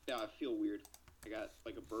Yeah, I feel weird. I got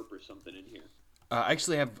like a burp or something in here. I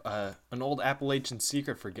actually have an old Appalachian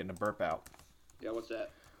secret for getting a burp out. Yeah, what's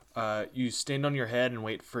that? You stand on your head and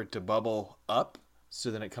wait for it to bubble up,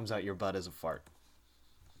 so then it comes out your butt as a fart.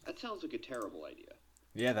 That sounds like a terrible idea.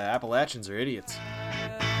 Yeah, the Appalachians are idiots.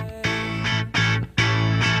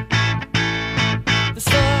 The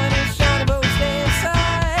sun is shining, but we stay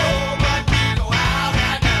inside. Oh, but we go out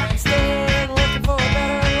at night. Staying looking for a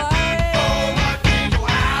better life. Oh, but we go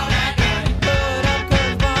out at night. Put up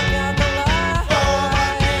curtains, block out the light. Oh,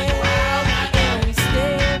 but we go out at night. And we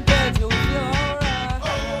stay in bed till we feel alright. Oh,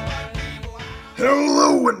 but we go out.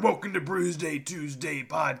 Hello and welcome to Bruise Day Tuesday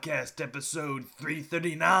podcast episode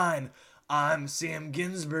 339. I'm Sam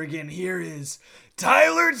Ginsberg and here is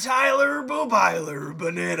Tyler Bobiler,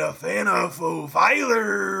 Banana Fana Fo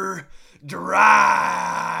Filer,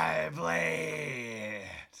 Drive Land.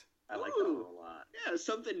 I like that one a lot. Yeah,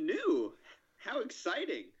 something new. How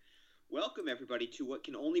exciting. Welcome, everybody, to what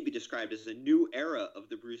can only be described as a new era of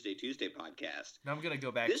the Bruce Day Tuesday podcast. Now I'm going to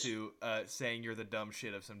go back This- to saying you're the dumb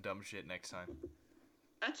shit of some dumb shit next time.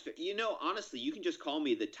 That's fair. You know, honestly, you can just call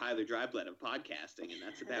me the Tyler Dryblet of podcasting, and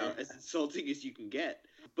that's about as insulting as you can get.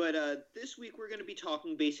 But this week we're going to be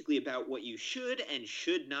talking basically about what you should and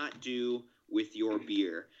should not do with your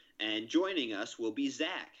beer. And joining us will be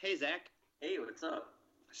Zach. Hey, Zach. Hey, what's up?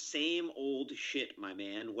 Same old shit, my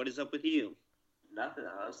man. What is up with you? Nothing,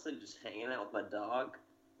 honestly. Just hanging out with my dog.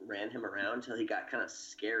 Ran him around until he got kind of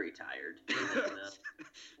scary tired.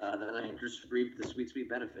 And, then I just reaped the sweet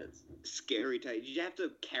benefits. Scary tight. Did you have to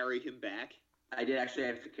carry him back? I did actually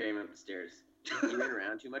have to carry him up the stairs. He ran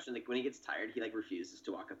around too much, and when he gets tired, he refuses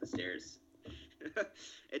to walk up the stairs.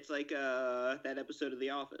 It's like that episode of The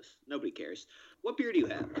Office. Nobody cares. What beer do you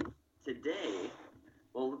have? Today,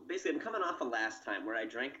 well, basically, I'm coming off of last time where I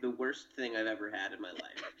drank the worst thing I've ever had in my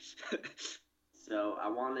life. So I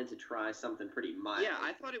wanted to try something pretty mild. Yeah,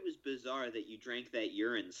 I thought it was bizarre that you drank that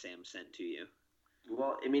urine Sam sent to you.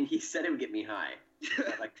 Well, I mean, he said it would get me high.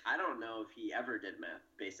 But, I don't know if he ever did meth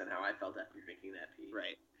based on how I felt after drinking that pee.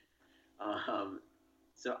 Right.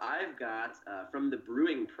 So I've got, from the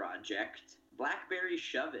Brewing Project, Blackberry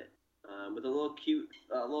Shove It, with a little cute,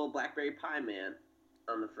 little blackberry pie man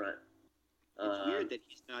on the front. It's weird that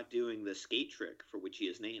he's not doing the skate trick for which he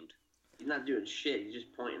is named. He's not doing shit. He's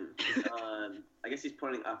just pointing. I guess he's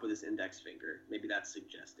pointing up with his index finger. Maybe that's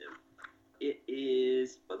suggestive. It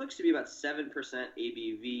is what looks to be about 7%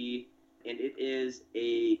 ABV, and it is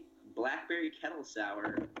a blackberry kettle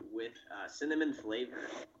sour with cinnamon flavor.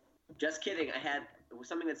 Just kidding. I had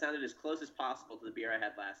something that sounded as close as possible to the beer I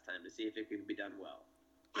had last time to see if it could be done well.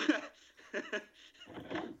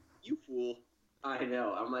 You fool. I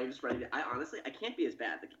know. I'm just ready to. I can't be as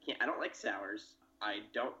bad. I don't like sours. I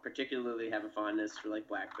don't particularly have a fondness for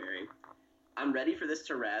blackberry. I'm ready for this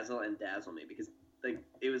to razzle and dazzle me because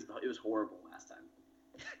it was horrible last time.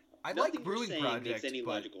 I Nothing like Brewing you're saying Project, makes any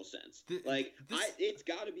but logical sense. this- It's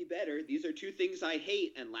got to be better. These are two things I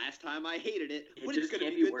hate, and last time I hated it. It But it's just going to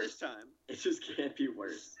can't be be good worse. this time. It just can't be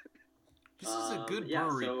worse. this is a good yeah,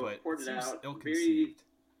 brewery, so but poured it it seems out, ill-conceived.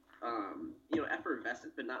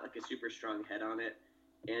 Effervescent, but not a super strong head on it.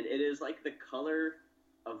 And it is the color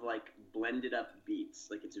of blended up beets.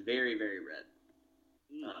 It's very, very red.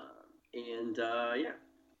 Yeah,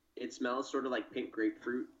 it smells sort of like pink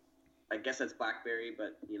grapefruit. I guess that's blackberry,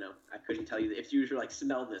 but I couldn't tell you if you were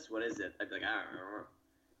smell this, what is it? I'd be like, I don't know.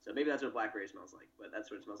 So maybe that's what blackberry smells like, but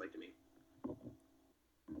that's what it smells like to me.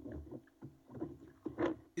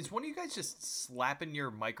 Is one of you guys just slapping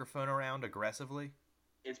your microphone around aggressively?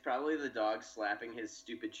 It's probably the dog slapping his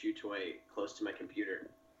stupid chew toy close to my computer.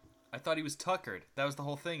 I thought he was tuckered. That was the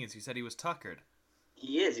whole thing, is you said he was tuckered.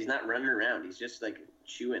 He is. He's not running around. He's just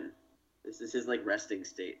chewing. This is his resting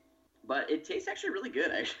state. But it tastes actually really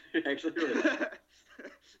good. I actually really like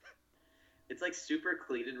it. It's super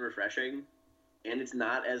clean and refreshing, and it's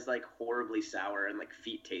not as horribly sour and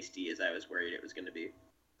feet tasty as I was worried it was going to be.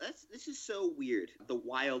 This is so weird. The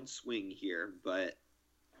wild swing here, but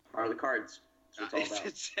Are the cards? That's what it's all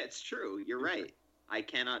about. it's true. You're right. I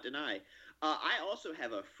cannot deny. I also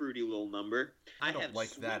have a fruity little number. I don't have like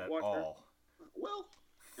that at Sweetwater- all. Well,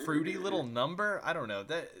 Fruity little number? I don't know.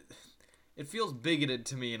 It feels bigoted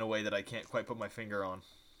to me in a way that I can't quite put my finger on.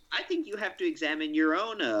 I think you have to examine your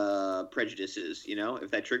own prejudices, if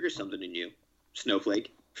that triggers something in you.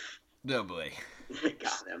 Snowflake. No boy.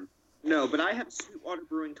 Got him. No, but I have Sweetwater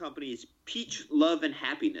Brewing Company's Peach, Love, and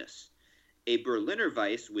Happiness. A Berliner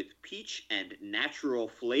Weiss with peach and natural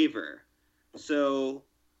flavor. So,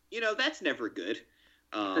 that's never good.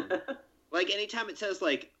 Anytime it says,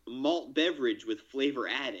 malt beverage with flavor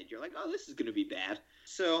added, you're like, oh, this is going to be bad.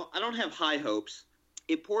 So, I don't have high hopes.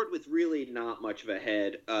 It poured with really not much of a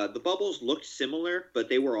head. The bubbles looked similar, but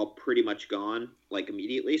they were all pretty much gone, like,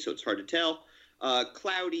 immediately, so it's hard to tell.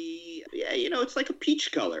 Cloudy, yeah, it's like a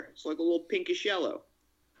peach color. It's like a little pinkish yellow.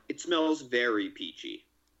 It smells very peachy.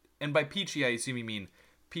 And by peachy, I assume you mean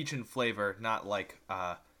peach in flavor, not like,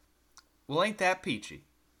 well, ain't that peachy?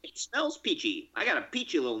 It smells peachy. I got a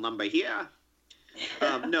peachy little number here.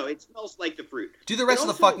 No, it smells like the fruit. Do the rest It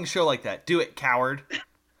of the also- fucking show like that. Do it, coward.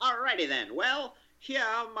 Alrighty then. Well, here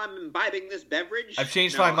I'm imbibing this beverage. I've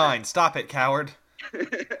changed No, my mind. Stop it, coward.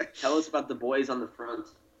 Tell us about the boys on the front.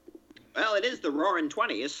 Well, it is the Roaring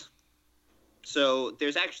 '20s, so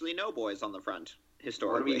there's actually no boys on the front What are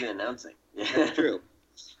historically. we even announcing? That's true.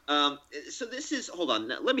 So this is. Hold on.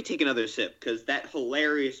 Let me take another sip because that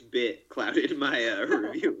hilarious bit clouded my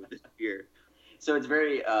review of this beer. So it's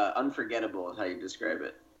very unforgettable is how you describe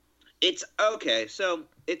it. It's okay. So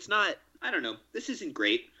it's not. I don't know. This isn't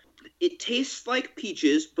great. It tastes like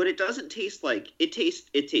peaches, but it doesn't taste like it tastes.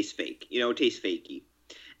 It tastes fake. It tastes fakey,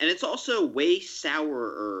 and it's also way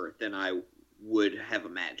sourer than I would have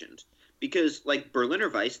imagined. Because like Berliner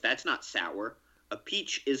Weiss, that's not sour. A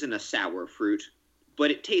peach isn't a sour fruit,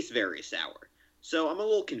 but it tastes very sour. So I'm a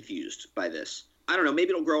little confused by this. I don't know. Maybe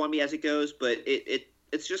it'll grow on me as it goes, but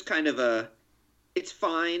it's just kind of a. It's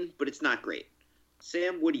fine, but it's not great.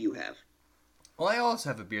 Sam, what do you have? Well, I also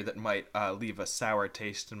have a beer that might leave a sour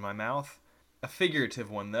taste in my mouth. A figurative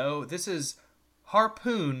one, though. This is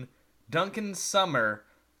Harpoon Dunkin' Summer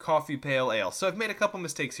Coffee Pale Ale. So I've made a couple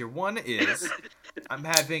mistakes here. One is I'm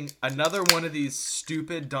having another one of these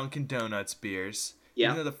stupid Dunkin' Donuts beers. Yeah.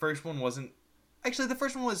 Even though the first one wasn't... Actually, the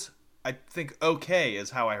first one was, I think, okay is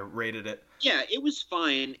how I rated it. Yeah, it was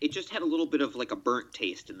fine. It just had a little bit of like a burnt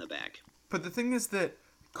taste in the back. But the thing is that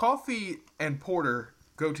coffee and porter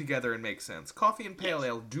go together and make sense. Coffee and pale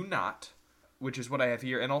ale do not, which is what I have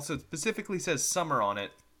here, and also it specifically says summer on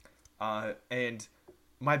it. And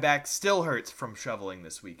my back still hurts from shoveling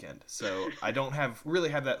this weekend, so I don't really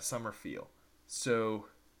have that summer feel. So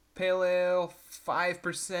pale ale,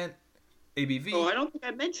 5% ABV. Oh, I don't think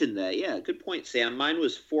I mentioned that. Yeah, good point, Sam. Mine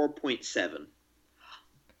was 4.7.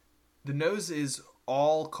 The nose is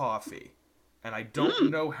all coffee, and I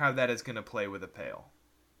don't know how that is going to play with a pale.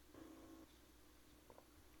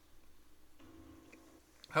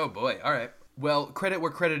 Oh boy, alright. Well, credit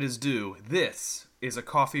where credit is due. This is a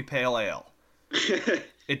coffee pale ale.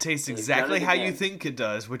 It tastes They've exactly done it how you again. think it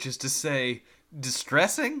does, which is to say,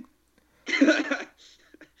 distressing?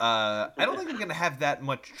 I don't think I'm going to have that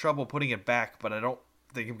much trouble putting it back, but I don't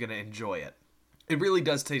think I'm going to enjoy it. It really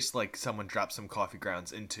does taste like someone dropped some coffee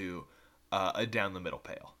grounds into a down-the-middle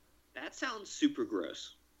pail. That sounds super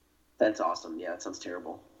gross. That's awesome. Yeah, that sounds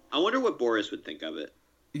terrible. I wonder what Boris would think of it.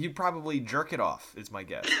 You'd probably jerk it off, is my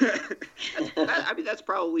guess. I mean, that's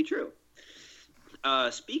probably true.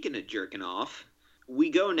 Speaking of jerking off, we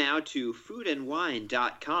go now to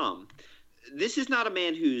foodandwine.com. This is not a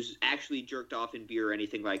man who's actually jerked off in beer or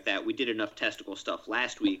anything like that. We did enough testicle stuff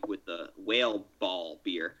last week with the whale ball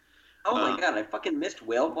beer. Oh my god, I fucking missed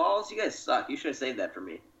whale balls. You guys suck. You should have saved that for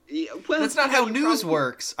me. Yeah, well, That's not how you news probably-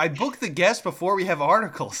 works. I book the guests before we have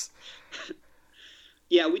articles.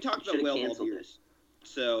 Yeah, we talked You about should've whale ball canceled it. beers.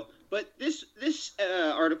 So, but this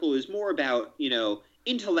article is more about,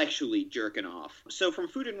 intellectually jerking off. So from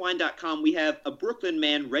foodandwine.com, we have a Brooklyn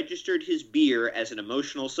man registered his beer as an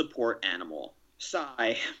emotional support animal.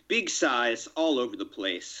 Sigh. Big sighs all over the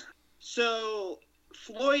place. So,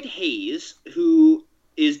 Floyd Hayes, who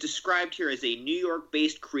is described here as a New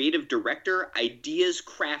York-based creative director, ideas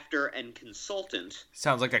crafter, and consultant.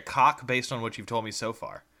 Sounds like a cock based on what you've told me so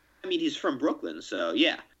far. I mean, he's from Brooklyn, so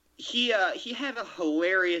yeah. He had a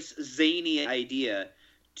hilarious, zany idea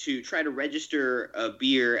to try to register a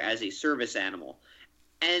beer as a service animal.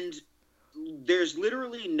 And there's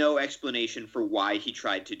literally no explanation for why he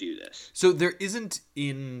tried to do this. So there isn't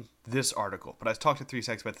in this article, but I talked to 3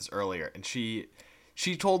 Sex about this earlier, and she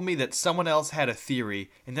told me that someone else had a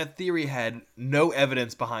theory, and that theory had no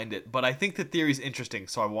evidence behind it, but I think the theory's interesting,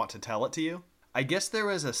 so I want to tell it to you. I guess there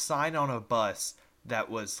was a sign on a bus that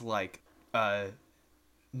was like,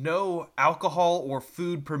 no alcohol or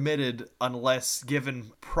food permitted unless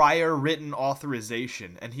given prior written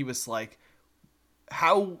authorization. And he was like,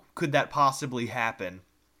 how could that possibly happen?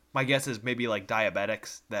 My guess is maybe like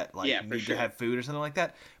diabetics that like Yeah, for need sure. to have food or something like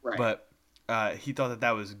that. Right. But he thought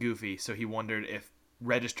that was goofy, so he wondered if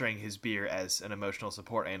registering his beer as an emotional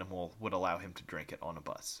support animal would allow him to drink it on a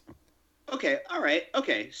bus. Okay, all right,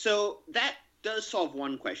 okay. So that does solve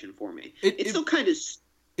one question for me. It- It's it- still kind of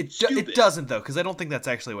It stupid. doesn't, though, because I don't think that's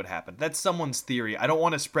actually what happened. That's someone's theory. I don't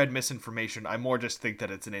want to spread misinformation. I more just think that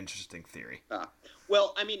it's an interesting theory.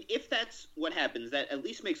 Well, I mean, if that's what happens, that at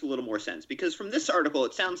least makes a little more sense. Because from this article,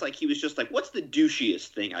 it sounds like he was just like, what's the douchiest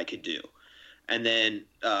thing I could do? And then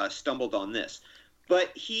stumbled on this.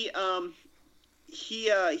 But he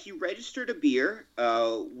registered a beer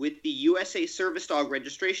with the USA Service Dog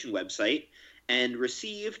registration website and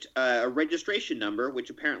received a registration number, which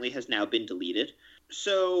apparently has now been deleted.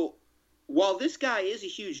 So while this guy is a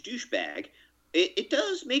huge douchebag, it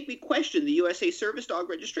does make me question the USA Service Dog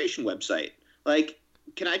registration website. Like,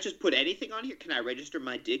 can I just put anything on here? Can I register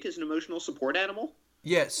my dick as an emotional support animal?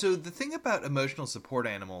 Yeah, so the thing about emotional support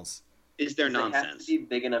animals... Is there They have nonsense? to be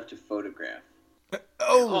big enough to photograph.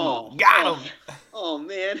 Got him! Oh,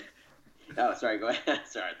 man. Oh, sorry, go ahead.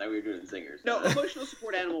 Sorry, I thought we were doing singers. No, emotional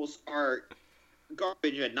support animals are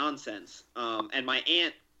garbage and nonsense. And my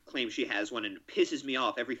aunt claims she has one, and it pisses me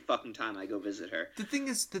off every fucking time I go visit her. The thing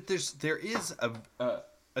is that there is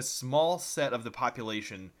a small set of the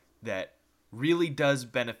population that really does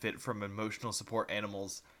benefit from emotional support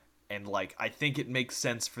animals, and like I think it makes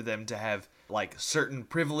sense for them to have like certain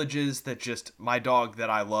privileges that just my dog that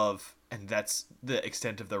I love, and that's the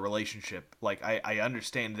extent of the relationship. Like I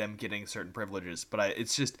understand them getting certain privileges, but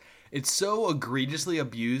it's so egregiously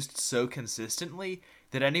abused so consistently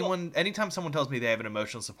that anytime someone tells me they have an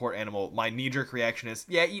emotional support animal, my knee-jerk reaction is,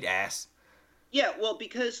 yeah, eat ass. Yeah, well,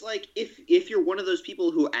 because like if you're one of those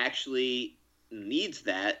people who actually needs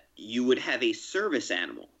that, you would have a service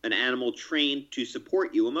animal, an animal trained to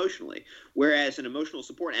support you emotionally, whereas an emotional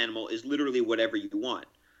support animal is literally whatever you want.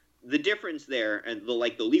 The difference there, and the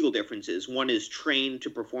legal difference, is one is trained to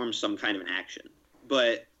perform some kind of an action,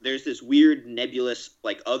 but there's this weird nebulous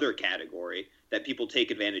like other category that people take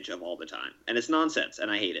advantage of all the time, and it's nonsense, and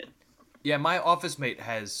I hate it. Yeah, my office mate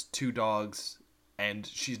has 2 dogs, and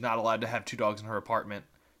she's not allowed to have 2 dogs in her apartment.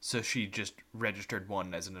 So she just registered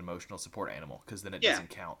one as an emotional support animal, because then it doesn't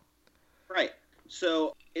count. Right.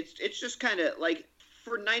 So it's just kind of like,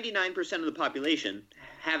 for 99% of the population,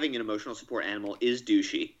 having an emotional support animal is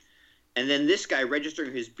douchey. And then this guy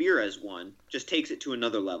registering his beer as one just takes it to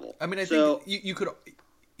another level. I mean, I think you could...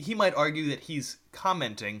 He might argue that he's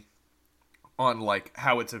commenting on, like,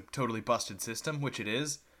 how it's a totally busted system, which it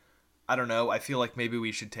is. I don't know. I feel like maybe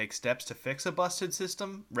we should take steps to fix a busted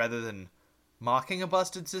system, rather than mocking a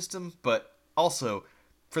busted system, but also,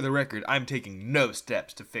 for the record, I'm taking no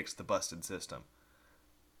steps to fix the busted system.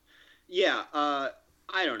 Yeah, I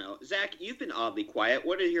don't know. Zach, you've been oddly quiet.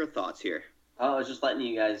 What are your thoughts here? Oh, I was just letting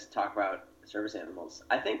you guys talk about service animals.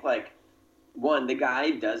 I think, like, one, the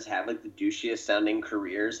guy does have, like, the douchiest sounding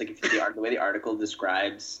careers. Like, if the way the article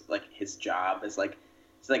describes, like, his job is, like,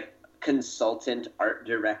 it's, like, consultant art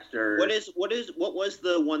director. What was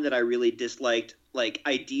the one that I really disliked? Like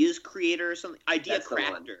ideas creator or something? Idea That's the one.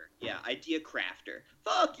 crafter. Yeah, idea crafter.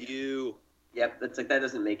 Fuck you. Yep, that's like, that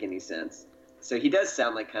doesn't make any sense. So he does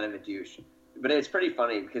sound like kind of a douche. But it's pretty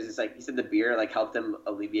funny because it's like, he said the beer like helped him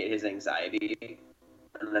alleviate his anxiety.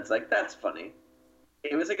 And that's like, that's funny.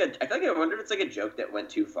 It was like I wonder if it's like a joke that went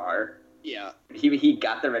too far. Yeah. He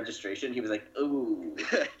got the registration, he was like, ooh.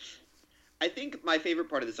 I think my favorite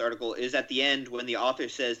part of this article is at the end when the author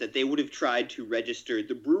says that they would have tried to register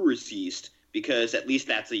the brewer's yeast because at least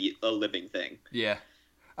that's a living thing. Yeah.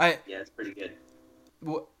 Yeah, it's pretty good.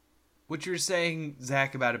 What you're saying,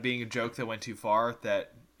 Zach, about it being a joke that went too far,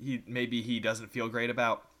 that he doesn't feel great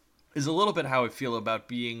about, is a little bit how I feel about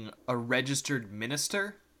being a registered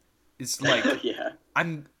minister. It's like, Yeah.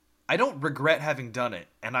 I don't regret having done it,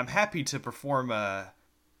 and I'm happy to perform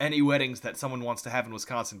any weddings that someone wants to have in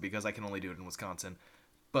Wisconsin because I can only do it in Wisconsin.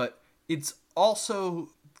 But it's also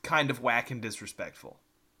kind of whack and disrespectful.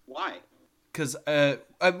 Why? Because,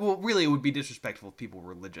 well, really, it would be disrespectful if people were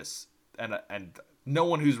religious, and no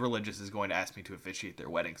one who's religious is going to ask me to officiate their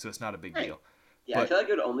wedding, so it's not a big deal. Yeah, But I feel like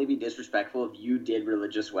it would only be disrespectful if you did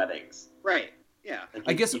religious weddings. Right. Yeah. Like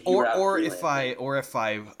I guess, if you were out if I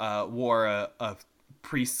wore a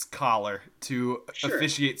priest's collar to Sure.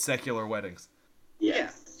 officiate secular weddings.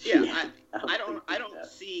 Yes. Yeah. I think don't that.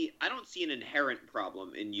 see an inherent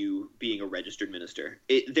problem in you being a registered minister.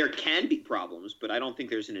 There can be problems, but I don't think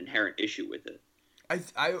there's an inherent issue with it.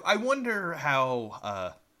 I wonder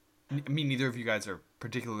how. I mean, neither of you guys are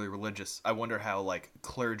particularly religious. I wonder how like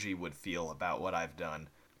clergy would feel about what I've done.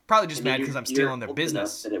 Probably just I mean, mad because I'm you're stealing their old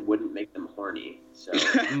business. enough that it wouldn't make them horny. So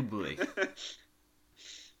Ooh, boy. I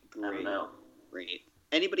don't know. Great.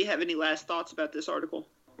 Anybody have any last thoughts about this article?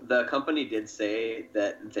 The company did say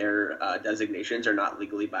that their designations are not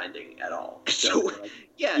legally binding at all. So, like,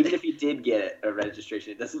 Yeah. even if you did get a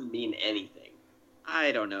registration, it doesn't mean anything.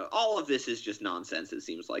 I don't know. All of this is just nonsense, it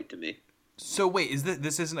seems like to me. So wait,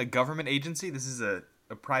 this isn't a government agency? This is a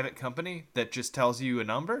private company that just tells you a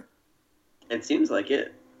number? It seems like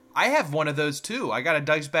it. I have one of those too. I got a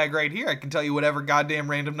dice bag right here. I can tell you whatever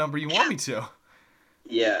goddamn random number you want me to.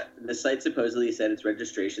 Yeah, the site supposedly said its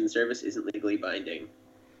registration service isn't legally binding.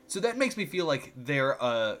 So that makes me feel like they're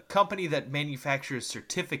a company that manufactures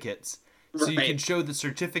certificates. So you can show the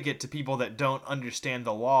certificate to people that don't understand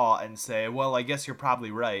the law and say, well, I guess you're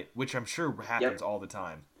probably right, which I'm sure happens all the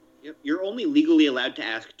time. Yep. You're only legally allowed to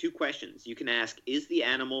ask 2 questions. You can ask, is the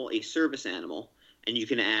animal a service animal? And you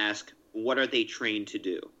can ask, what are they trained to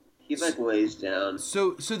do? He like lays down.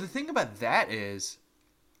 So the thing about that is,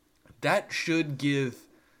 that should give,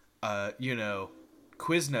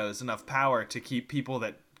 Quiznos enough power to keep people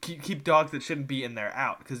that keep dogs that shouldn't be in there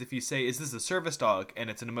out. Because if you say, is this a service dog and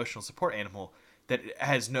it's an emotional support animal that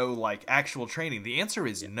has no like actual training, the answer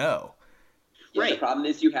is no. Yeah, Right. The problem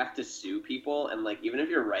is you have to sue people, and like even if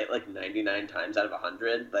you're right like 99 times out of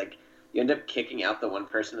 100, like you end up kicking out the one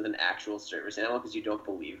person with an actual service animal because you don't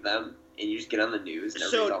believe them, and you just get on the news and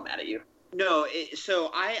everybody's all mad at you. No, so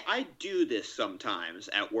I do this sometimes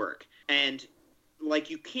at work, and like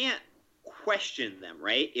you can't question them,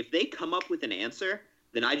 right? If they come up with an answer,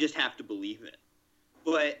 then I just have to believe it.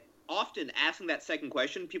 But often asking that second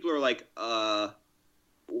question, people are like,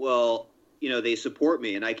 well, they support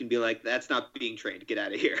me, and I can be like, that's not being trained. Get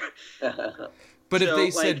out of here. But if So,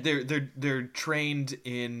 they like- said they're trained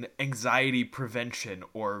in anxiety prevention,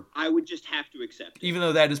 or I would just have to accept it. even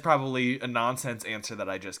though that is probably a nonsense answer that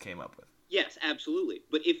I just came up with. Yes, absolutely.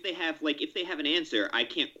 But if they have an answer, I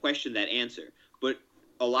can't question that answer. But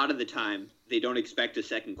a lot of the time, they don't expect a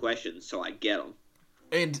second question, so I get them.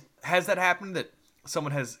 And has that happened that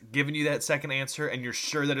someone has given you that second answer and you're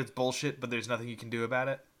sure that it's bullshit, but there's nothing you can do about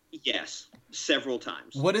it? Yes, several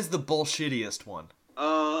times. What is the bullshittiest one?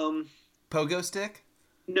 Pogo stick?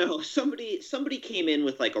 No, somebody came in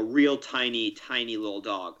with like a real tiny little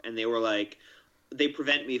dog, and they were like, they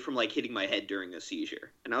prevent me from like hitting my head during a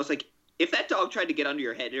seizure. And I was like, if that dog tried to get under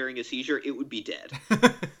your head during a seizure, it would be dead.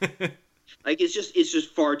 Like it's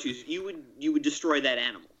just far too. You would destroy that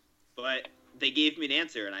animal. But they gave me an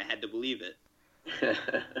answer, and I had to believe it.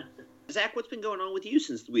 Zach, what's been going on with you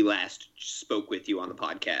since we last spoke with you on the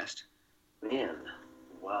podcast? Man,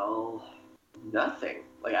 well, nothing.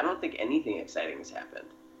 Like I don't think anything exciting has happened.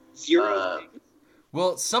 Zero. things.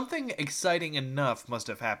 Well, something exciting enough must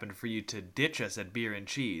have happened for you to ditch us at Beer and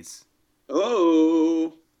Cheese.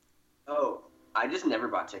 Oh. Oh, I just never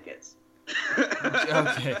bought tickets.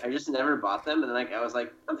 Okay. I just never bought them, and then I was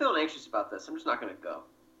like, I'm feeling anxious about this. I'm just not gonna go.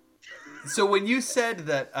 So when you said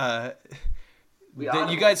that We that you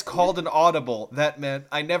audible. guys called an audible, that meant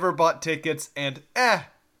I never bought tickets and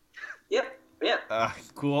Yep.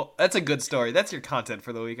 cool. That's a good story. That's your content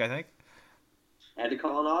for the week, I think. I had to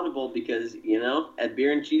call an audible because at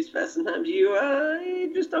Beer and Cheese Fest sometimes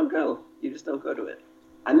you just don't go. You just don't go to it.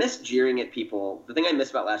 I miss jeering at people. The thing I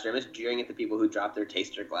missed about last year, I missed jeering at the people who dropped their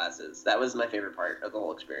taster glasses. That was my favorite part of the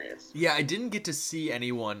whole experience. Yeah, I didn't get to see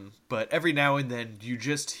anyone, but every now and then you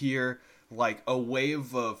just hear like a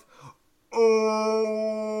wave of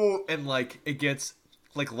oh, and like it gets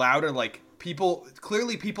like louder. Like people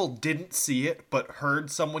didn't see it, but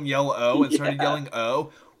heard someone yell oh and started Yeah. yelling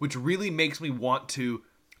oh, which really makes me want to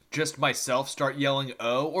just myself start yelling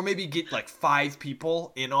oh, or maybe get like 5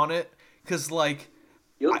 people in on it, because like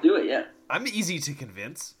You'll do it, yeah. I'm easy to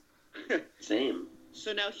convince. Same.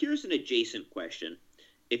 So now here's an adjacent question.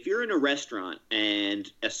 If you're in a restaurant and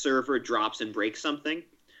a server drops and breaks something,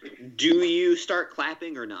 do you start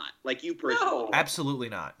clapping or not? Like you personally? No. Absolutely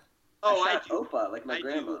not. Oh, I shot do. Opa like my I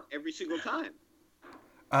grandma. do every single time.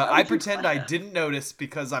 Why I would you pretend I clap? didn't notice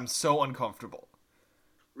because I'm so uncomfortable.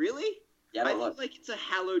 Really? Yeah, I don't feel look. like it's a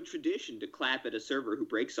hallowed tradition to clap at a server who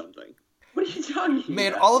breaks something. What are you talking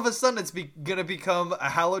Man, about? all of a sudden it's gonna become a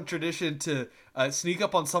hallowed tradition to sneak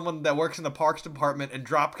up on someone that works in the parks department and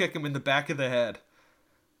drop kick him in the back of the head.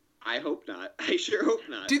 I hope not. I sure hope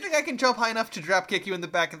not. Do you think I can jump high enough to drop kick you in the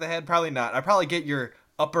back of the head? Probably not. I probably get your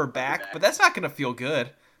upper back, back. but that's not gonna feel good.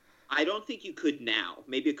 I don't think you could now.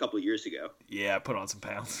 Maybe a couple years ago. Yeah, put on some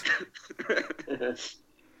pounds.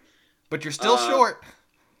 But you're still Uh, short.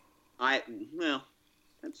 Well,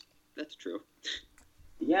 that's true.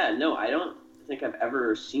 Yeah, no, I don't think I've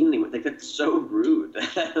ever seen anyone. Like, that's so rude.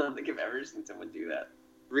 I don't think I've ever seen someone do that.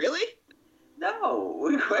 Really? No,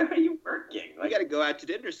 where are you working? We got to go out to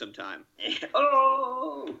dinner sometime.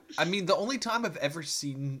 Oh! I mean, the only time I've ever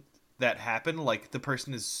seen that happen, like the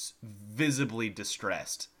person is visibly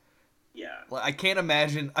distressed. Yeah. Like, I can't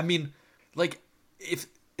imagine. I mean, like if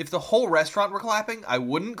the whole restaurant were clapping, I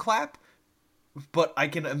wouldn't clap. But I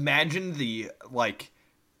can imagine the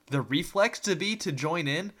reflex to join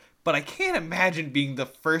in. but I can't imagine being the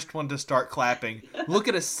first one to start clapping. Look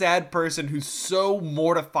at a sad person who's so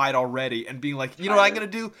mortified already and being like, you know what I'm going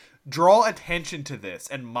to do? Draw attention to this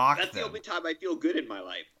and mock That's them. the only time I feel good in my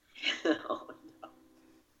life. Oh, no.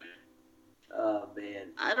 Oh,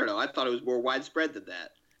 man. I don't know. I thought it was more widespread than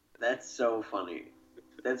that. That's so funny.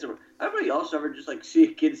 Everybody else ever just like see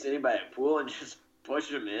a kid sitting by a pool and just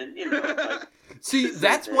push him in? You know, like, See, just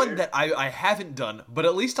that's sit one there. that I haven't done, but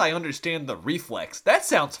at least I understand the reflex. That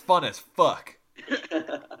sounds fun as fuck.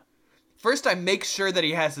 First, I make sure that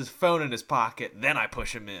he has his phone in his pocket, then I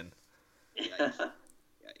push him in. Yikes.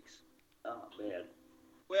 Oh, man.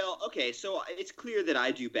 Well, okay, so it's clear that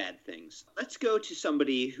I do bad things. Let's go to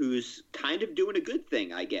somebody who's kind of doing a good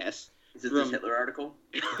thing, I guess. Is it this Hitler article?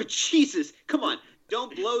 Oh, Jesus, come on.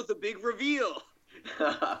 Don't blow the big reveal.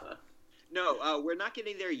 No, we're not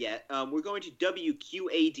getting there yet. We're going to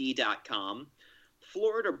WQAD.com.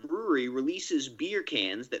 Florida brewery releases beer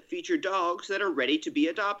cans that feature dogs that are ready to be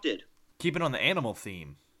adopted. Keep it on the animal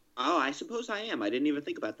theme. Oh, I suppose I am. I didn't even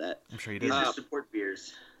think about that. I'm sure you These did. are support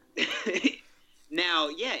beers. Now,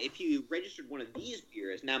 yeah, if you registered one of these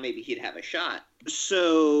beers, now maybe he'd have a shot.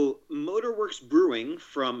 So, Motorworks Brewing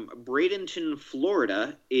from Bradenton,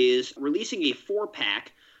 Florida, is releasing a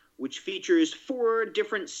 4-pack which features 4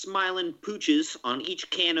 different Smilin' Pooches on each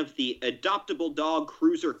can of the adoptable dog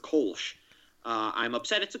cruiser Kolsch. I'm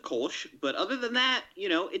upset it's a Kolsch, but other than that, you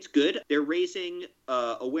know, it's good. They're raising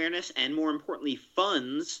awareness and, more importantly,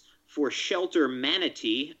 funds for Shelter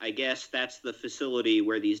Manatee. I guess that's the facility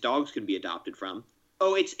where these dogs can be adopted from.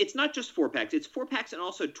 Oh, it's not just 4-packs. It's 4-packs and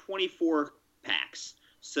also 24 packs.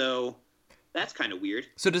 So that's kind of weird.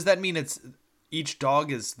 So does that mean it's each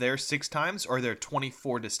dog is there 6 times, or are there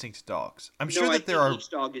 24 distinct dogs? I'm sure No, I that there think are. each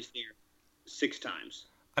dog is there 6 times.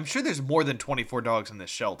 I'm sure there's more than 24 dogs in this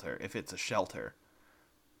shelter, if it's a shelter.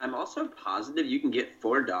 I'm also positive you can get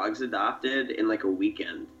 4 dogs adopted in like a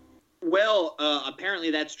weekend. Well, apparently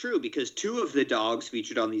that's true because 2 of the dogs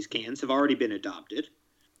featured on these cans have already been adopted.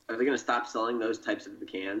 Are they going to stop selling those types of the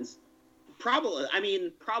cans? Probably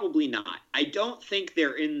not. I don't think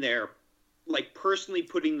they're in there, like, personally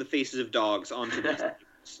putting the faces of dogs onto these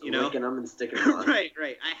things, you know? Licking them and sticking them on. Right.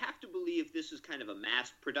 I have to believe this is kind of a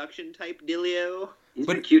mass production type dealio. These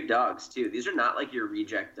But- are cute dogs, too. These are not like your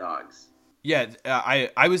reject dogs. Yeah,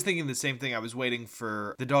 I was thinking the same thing. I was waiting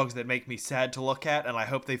for the dogs that make me sad to look at, and I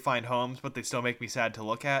hope they find homes, but they still make me sad to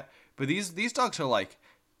look at. But these dogs are like,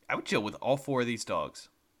 I would chill with all 4 of these dogs.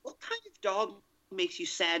 What kind of dog makes you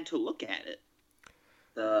sad to look at it?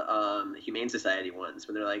 The Humane Society ones,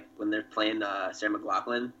 when they're playing Sarah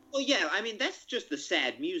McLachlan. Well, yeah, I mean, that's just the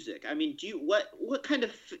sad music. I mean, what kind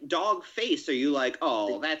of dog face are you like,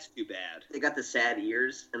 oh, that's too bad? They got the sad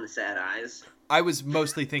ears and the sad eyes. I was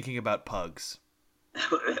mostly thinking about pugs.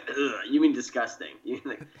 You mean disgusting? You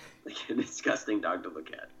mean like a disgusting dog to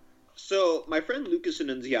look at. So, my friend Lucas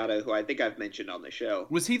Annunziata, who I think I've mentioned on the show.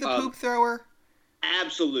 Was he the poop thrower?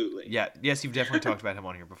 Absolutely. Yeah, yes, you've definitely talked about him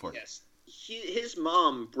on here before. Yes. His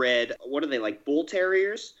mom bred, what are they, like bull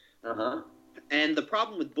terriers? Uh-huh. And the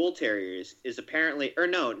problem with bull terriers is apparently, or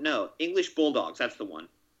no, English bulldogs, that's the one.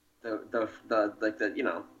 The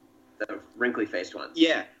wrinkly faced ones.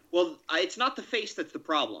 Yeah. Well, it's not the face that's the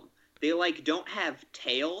problem. They, like, don't have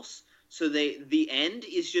tails, so the end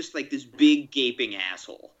is just, like, this big gaping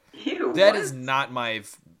asshole. Ew, That what? is not my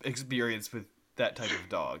experience with that type of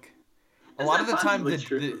dog. A Is lot that of the time, possibly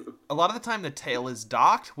true? a lot of the time the tail is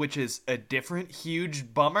docked, which is a different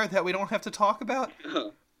huge bummer that we don't have to talk about.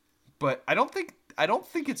 But I don't think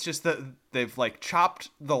it's just that they've like chopped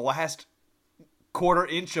the last quarter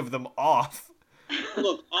inch of them off.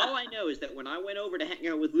 Look, all I know is that when I went over to hang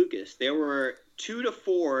out with Lucas, there were 2 to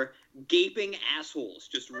 4 gaping assholes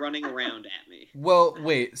just running around at me. Well,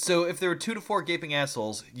 wait. So if there were 2 to 4 gaping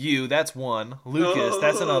assholes, that's one. Lucas,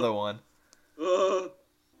 that's another one.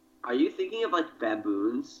 Are you thinking of like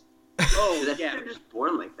baboons? Oh, I think yeah. they're just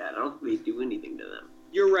born like that. I don't think they do anything to them.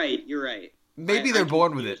 You're right. Maybe I- they're I'm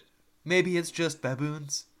born with it. confused. Maybe it's just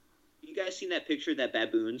baboons. You guys seen that picture of that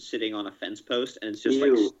baboon sitting on a fence post and it's just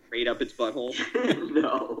Ew. like straight up its butthole?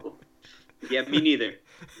 No. Yeah, me neither.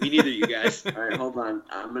 You guys. All right, hold on.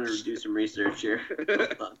 I'm gonna do some research here.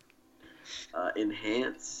 Hold on.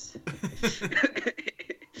 Enhance.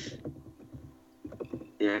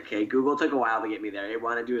 Yeah, okay. Google took a while to get me there. It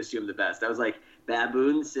wanted to assume the best. I was like,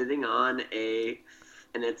 baboon sitting on a,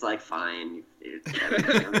 and it's like, fine.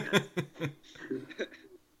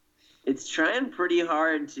 It's trying pretty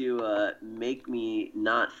hard to make me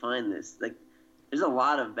not find this. Like, there's a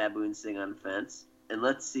lot of baboons sitting on a fence, and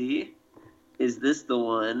let's see, is this the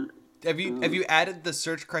one? Have you added the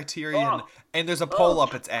search criterion? Oh. And there's a poll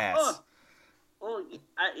up its ass. Oh. Well,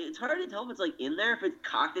 it's hard to tell if it's like in there. If it's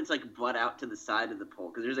cocked, it's like butt out to the side of the pole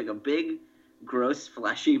because there's like a big, gross,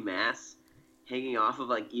 fleshy mass hanging off of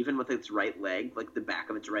like even with its right leg, like the back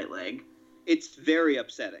of its right leg. It's very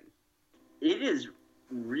upsetting. It is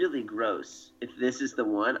really gross. If this is the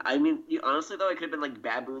one, I mean, honestly though, it could have been like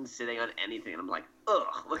baboons sitting on anything, and I'm like, ugh,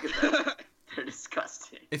 look at them. They're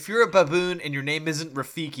disgusting. If you're a baboon and your name isn't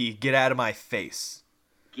Rafiki, get out of my face.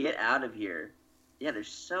 Get out of here. Yeah, they're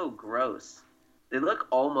so gross. They look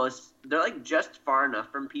almost, they're like just far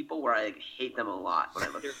enough from people where I like hate them a lot when I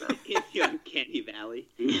look at them. In the uncanny valley.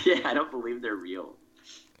 Yeah, I don't believe they're real.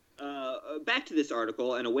 Back to this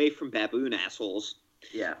article and away from baboon assholes.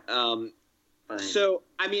 Yeah. Fine. So,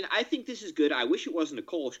 I mean, I think this is good. I wish it wasn't a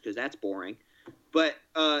Kolsch because that's boring. But,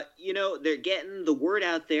 they're getting the word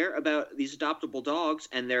out there about these adoptable dogs,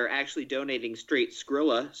 and they're actually donating straight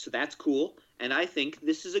Skrilla, so that's cool. And I think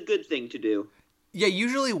this is a good thing to do. Yeah,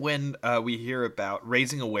 usually when we hear about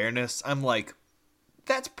raising awareness, I'm like,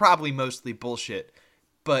 that's probably mostly bullshit.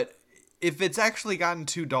 But if it's actually gotten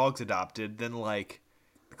 2 dogs adopted, then, like,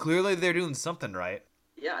 clearly they're doing something right.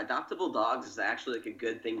 Yeah, adoptable dogs is actually like a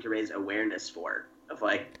good thing to raise awareness for. Of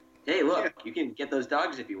like, hey, look, you can get those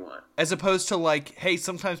dogs if you want. As opposed to, like, hey,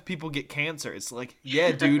 sometimes people get cancer. It's like,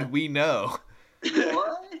 yeah, dude, we know.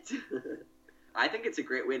 What? I think it's a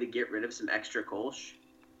great way to get rid of some extra Kolsch.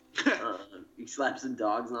 You slap some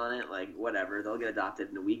dogs on it, like, whatever. They'll get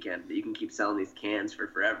adopted in a weekend, but you can keep selling these cans for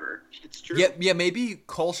forever. It's true. Yeah, maybe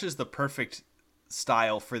Kolsch is the perfect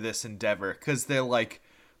style for this endeavor, because they're, like,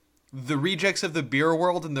 the rejects of the beer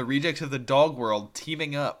world and the rejects of the dog world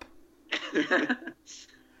teaming up.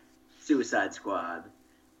 Suicide Squad.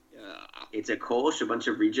 It's a Kolsch, a bunch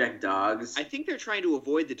of reject dogs, I think they're trying to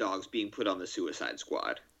avoid the dogs being put on the Suicide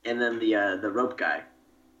Squad. and then the rope guy.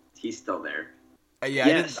 He's still there. Yeah,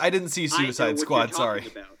 Yes. I didn't see I know Suicide what Squad, you're sorry.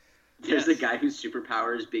 talking about. There's Yes. a guy whose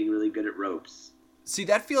superpower is being really good at ropes. See,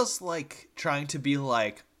 that feels like trying to be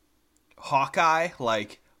like Hawkeye,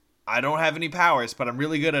 like, I don't have any powers, but I'm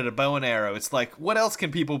really good at a bow and arrow. It's like, what else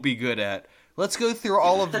can people be good at? Let's go through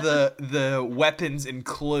all of the weapons in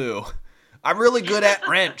Clue. I'm really good at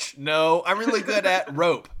wrench. No, I'm really good at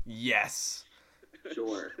rope. Yes.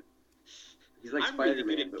 Sure. He's like I'm really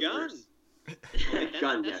Spider-Man, good at but gun. worse. Wait,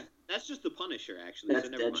 Gun, that's, yeah. that's just the Punisher, actually. That's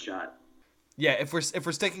so never mind. Deadshot. Yeah, if we're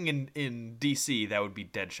sticking in DC, that would be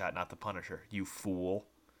Deadshot, not the Punisher. You fool.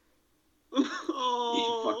 You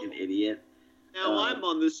Oh, fucking idiot. now I'm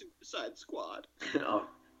on the Suicide Squad. Oh,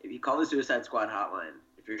 if you call the Suicide Squad hotline,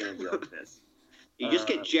 if you're gonna deal with this. You just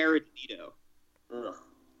get Jared Leto. Ugh.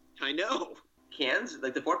 I know. Cans,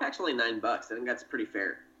 like the 4-pack's only $9. I think that's pretty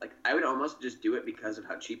fair. Like I would almost just do it because of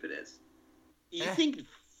how cheap it is. You think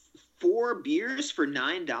 4 beers for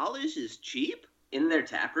 $9 is cheap? In their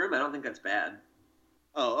tap room, I don't think that's bad.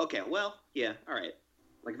 Oh, okay. Well, yeah. All right.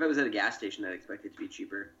 Like if I was at a gas station, I'd expect it to be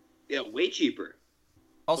cheaper. Yeah, way cheaper.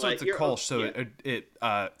 Also, But it's a you're- Kolsch, so yeah. it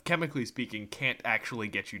chemically speaking, can't actually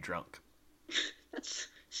get you drunk. That's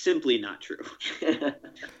simply not true.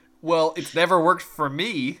 Well, it's never worked for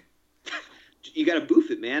me. You gotta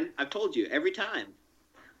boof it, man. I've told you every time.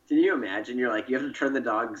 Can you imagine? You're like, you have to turn the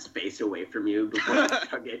dog's face away from you before you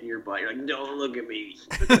start getting your butt. You're like, don't look at me.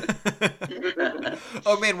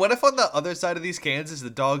 Oh man, what if on the other side of these cans is the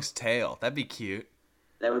dog's tail? That'd be cute.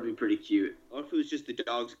 That would be pretty cute. What if it was just the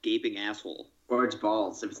dog's gaping asshole? Or it's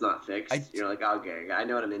balls if it's not fixed. I- You're like, okay, I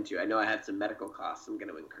know what I'm into. I know I have some medical costs I'm going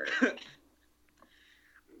to incur.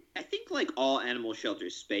 I think like all animal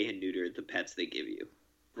shelters spay and neuter the pets they give you.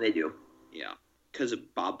 They do. Yeah, because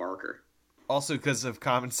of Bob Barker. Also because of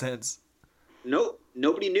common sense. Nope,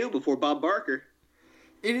 nobody knew before Bob Barker.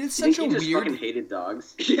 It is You think such a he just weird. fucking hated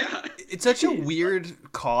dogs? Yeah. It's such a Jeez.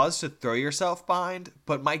 weird cause to throw yourself behind,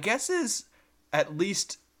 but my guess is at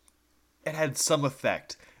least it had some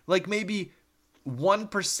effect. Like maybe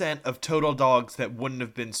 1% of total dogs that wouldn't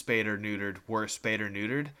have been spayed or neutered were spayed or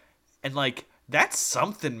neutered. And like, that's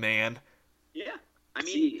something, man. Yeah. I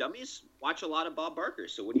mean, See- dummies watch a lot of Bob Barker,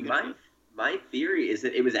 so what are you gonna do? My theory is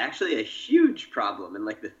that it was actually a huge problem in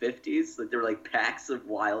like the 50s. Like there were like packs of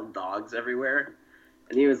wild dogs everywhere.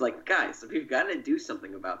 And he was like, guys, we've got to do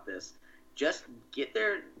something about this. Just get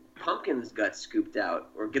their pumpkin's guts scooped out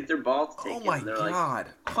or get their balls taken. Oh my And they're god.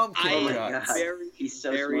 Pumpkin I my am guts. God. very, He's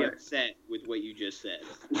so very smart. upset with what you just said.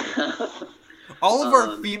 Like, All of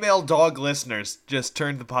our Um, female dog listeners just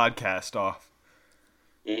turned the podcast off.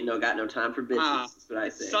 ain't got no time for bitches. Ah, That's what I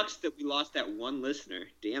say. Sucks that we lost that one listener.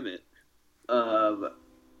 Damn it.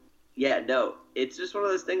 Yeah, no, it's just one of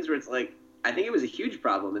those things where it's like, I think it was a huge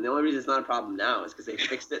problem, and the only reason it's not a problem now is because they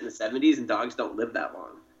fixed it in the 70s, and dogs don't live that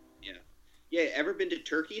long. Yeah, ever been to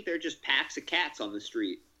Turkey? There are just packs of cats on the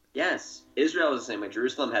street. Yes, Israel was the same way.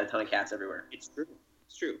 Jerusalem had a ton of cats everywhere. It's true.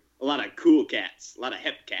 It's true. A lot of cool cats. A lot of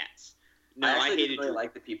hip cats. No, I I actually hated didn't really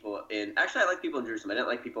like the people in. Actually, I like people in Jerusalem. I didn't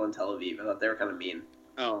like people in Tel Aviv. I thought they were kind of mean.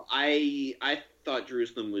 Oh, I thought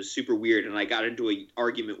Jerusalem was super weird, and I got into an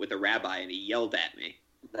argument with a rabbi, and he yelled at me.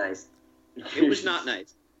 Nice. It was not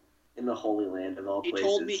nice. In the Holy Land of all He places.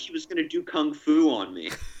 told me he was going to do kung fu on me.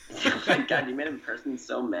 Oh my God, you made a person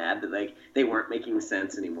so mad that like they weren't making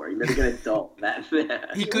sense anymore. You made like an adult that mad.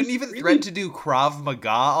 He It couldn't was even really- threaten to do Krav Maga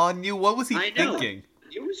on you? What was he I know. thinking?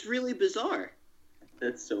 It was really bizarre.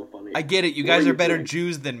 That's so funny. I get it. You What guys were are better doing?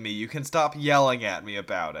 Jews than me. You can stop yelling at me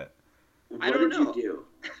about it. What I don't did know. you do?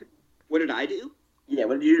 What did I do? Yeah,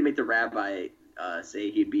 what did you do to make the rabbi say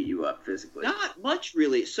he beat you up physically? Not much,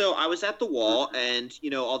 really. So I was at the wall, and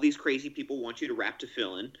all these crazy people want you to rap to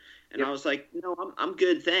fill in, and Yep. I was like, "No, I'm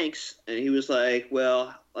good, thanks." And he was like,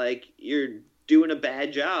 "Well, like you're doing a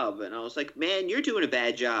bad job," and I was like, "Man, you're doing a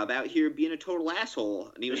bad job out here being a total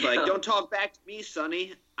asshole." And he was like, "Don't talk back to me,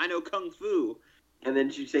 Sonny. I know kung fu." And then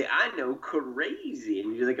you say, "I know crazy,"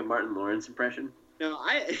 and you do like a Martin Lawrence impression. No,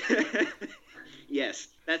 I. Yes,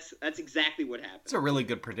 that's exactly what happened. It's a really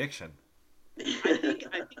good prediction.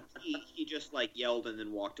 I think he just like yelled and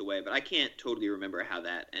then walked away, but I can't totally remember how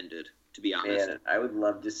that ended, to be honest. Man, I would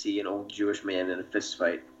love to see an old Jewish man in a fist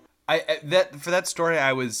fight. For that story,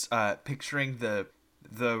 I was picturing the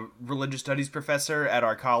religious studies professor at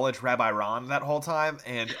our college, Rabbi Ron, that whole time,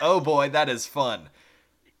 and oh boy, that is fun.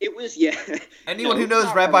 It was, yeah. Anyone No, who knows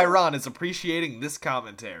not Rabbi Ron. Ron is appreciating this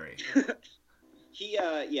commentary.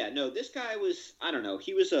 This guy was, I don't know,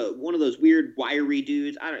 he was one of those weird wiry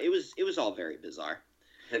dudes. It was all very bizarre.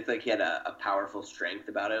 It looked like he had a powerful strength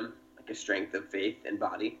about him, like a strength of faith and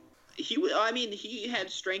body. He had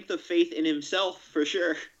strength of faith in himself for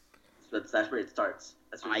sure. That's where it starts.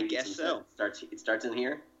 That's where I it guess gets so. It starts in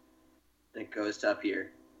here, and it goes to up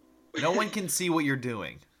here. No one can see what you're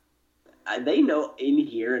doing. They know in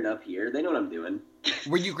here and up here. They know what I'm doing.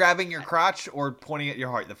 Were you grabbing your crotch or pointing at your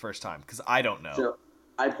heart the first time? Because I don't know. So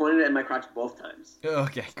I pointed at my crotch both times,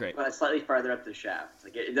 Okay, great. but slightly farther up the shaft.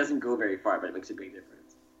 Like it doesn't go very far, but it makes a big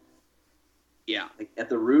difference. Yeah. Like at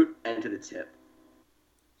the root and to the tip.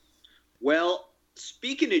 Well,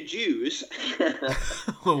 speaking of Jews,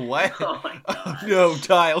 What? Oh my God. No,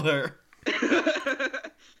 Tyler.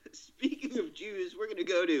 speaking of Jews, we're going to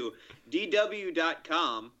go to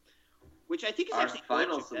dw.com, which I think is Our actually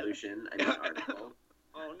final much better. solution, I know, article.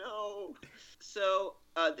 Oh no. So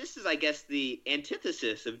this is, I guess, the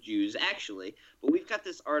antithesis of Jews, actually. But we've got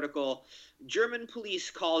this article: German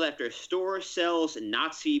police called after store sells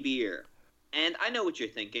Nazi beer. And I know what you're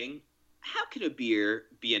thinking. How can a beer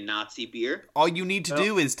be a Nazi beer? All you need to Well-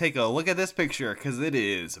 do is take a look at this picture, because it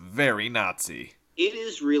is very Nazi. It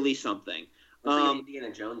is really something. Looks like an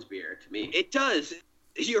Indiana Jones beer to me. It does.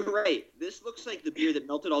 You're right. This looks like the beer that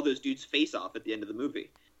melted all those dudes' face off at the end of the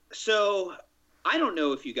movie. So, I don't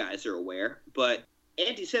know if you guys are aware, but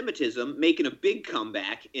anti-Semitism making a big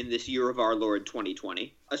comeback in this year of our Lord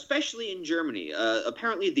 2020, especially in Germany.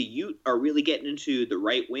 Apparently the Ute are really getting into the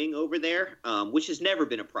right wing over there, which has never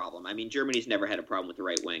been a problem. I mean, Germany's never had a problem with the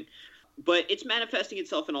right wing. But it's manifesting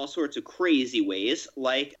itself in all sorts of crazy ways,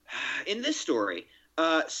 like in this story.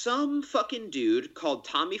 Some fucking dude called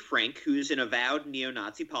Tommy Frank, who's an avowed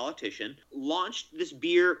neo-Nazi politician, launched this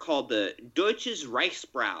beer called the Deutsches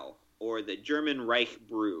Reichsbrau, or the German Reich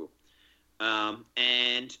Brew.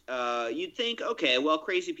 And you'd think, okay, well,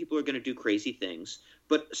 crazy people are going to do crazy things.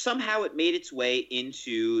 But somehow it made its way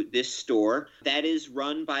into this store that is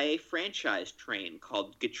run by a franchise train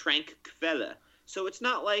called Getränkquelle. So it's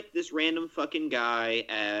not like this random fucking guy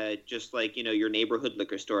at just like, your neighborhood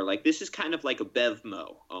liquor store. Like, this is kind of like a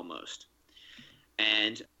Bevmo, almost.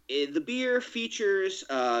 And the beer features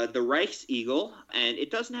the Reichseagle, and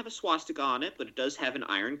it doesn't have a swastika on it, but it does have an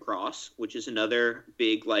Iron Cross, which is another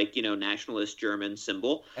big, nationalist German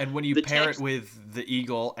symbol. And when you The pair text- it with the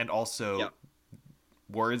eagle and also Yep.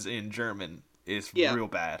 words in German, it's Yeah. real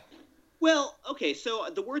bad. Well, okay, so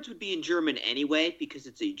the words would be in German anyway, because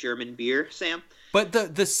it's a German beer, Sam. But the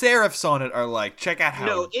serifs on it are like, check out how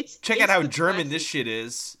No, it's how the German this classic- shit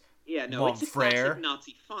is. Yeah, no, Mon it's a frere. classic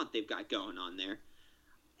Nazi font they've got going on there.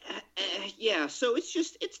 Yeah, so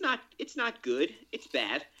it's not good. It's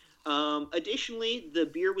bad. Additionally, the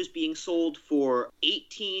beer was being sold for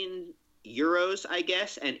 18 euros, I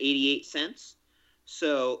guess, and 88 cents.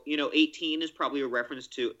 So, 18 is probably a reference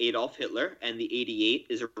to Adolf Hitler, and the 88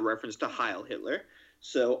 is a reference to Heil Hitler.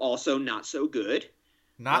 So, also not so good.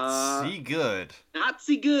 Nazi good.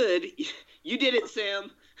 Nazi good. You did it,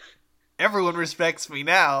 Sam. Everyone respects me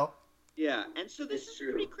now. Yeah, and so this It's is true.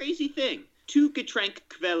 a pretty crazy thing. Two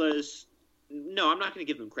Getränkquelles no, I'm not going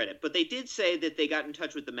to give them credit, but they did say that they got in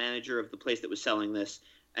touch with the manager of the place that was selling this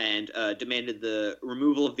and demanded the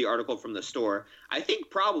removal of the article from the store. I think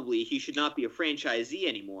probably he should not be a franchisee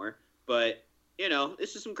anymore, but,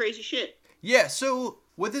 this is some crazy shit. Yeah, so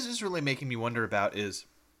what this is really making me wonder about is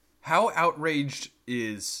how outraged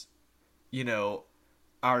is,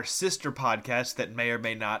 our sister podcast that may or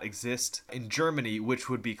may not exist in Germany, which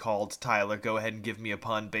would be called, Tyler, go ahead and give me a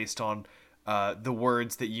pun based on the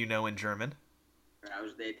words that you know in German.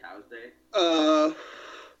 Tuesday.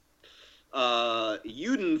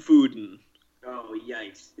 Juden Foodin. Oh,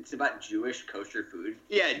 yikes. It's about Jewish kosher food.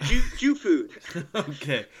 Yeah, Jew food.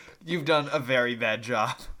 Okay, you've done a very bad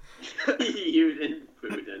job. Juden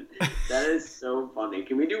Foodin. That is so funny.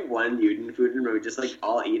 Can we do one Juden Foodin where we just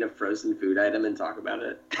all eat a frozen food item and talk about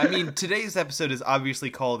it? I mean, today's episode is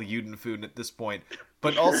obviously called Juden Food at this point,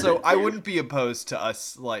 but also I wouldn't be opposed to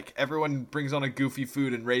us, everyone brings on a goofy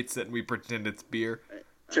food and rates it and we pretend it's beer.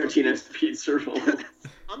 Totino's pizza roll.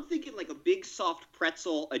 I'm thinking a big soft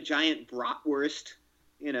pretzel, a giant bratwurst,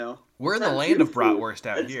 We're in the land of bratwurst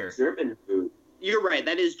out That's here. German food. You're right,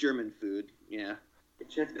 that is German food, yeah.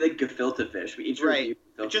 It should have to be gefilte fish. We each Right, review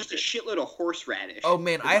gefilte just a fish. shitload of horseradish. Oh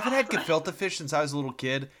man, I haven't had gefilte fish since I was a little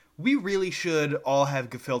kid. We really should all have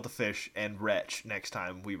gefilte fish and Wretch next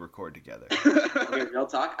time we record together. Okay, real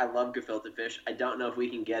talk. I love gefilte fish. I don't know if we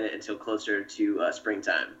can get it until closer to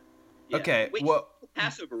springtime. Yeah. Okay, Wait, well,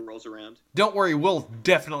 Passover rolls around. don't worry, we'll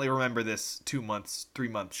definitely remember this 2 months, 3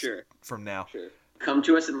 months Sure. from now. Sure. Come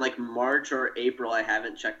to us in March or April. I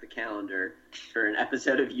haven't checked the calendar for an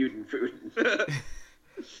episode of Juden Food.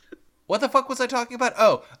 What the fuck was I talking about?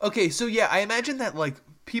 Oh, okay, so yeah, I imagine that,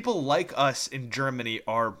 people like us in Germany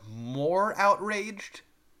are more outraged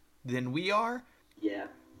than we are. Yeah.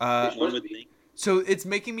 One would think. So it's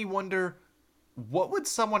making me wonder, what would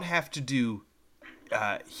someone have to do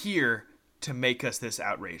here to make us this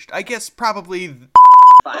outraged? I guess probably... 5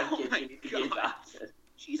 Oh kids my need to God. be adopted.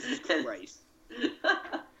 Jesus Christ.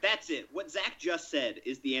 That's it. What Zach just said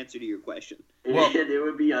is the answer to your question. Well- It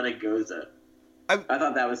would be on a goza. I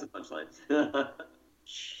thought that was the punchline.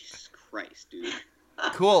 Jesus Christ, dude.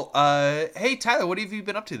 Cool. Hey, Tyler, what have you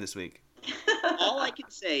been up to this week? All I can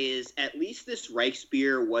say is at least this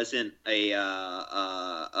Reichsbeer wasn't a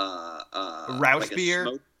Rausch like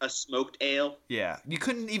beer? a smoked ale. Yeah. You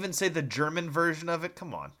couldn't even say the German version of it?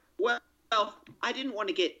 Come on. Well, I didn't want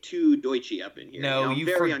to get too Deutsche up in here. No, I'm you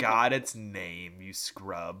very forgot uncomfortable. its name, you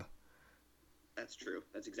scrub. That's true.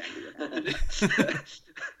 That's exactly what happened.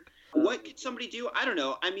 What could somebody do? I don't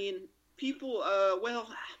know. I mean, people. Well,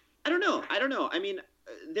 I don't know. I mean,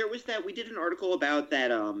 there was that we did an article about that.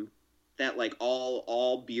 That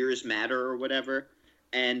all beers matter or whatever,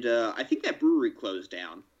 and I think that brewery closed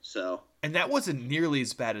down. So. And that wasn't nearly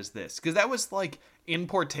as bad as this, because that was in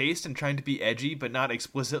poor taste and trying to be edgy, but not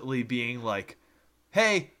explicitly being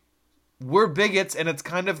hey, we're bigots, and it's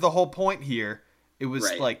kind of the whole point here. It was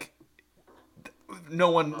Right. no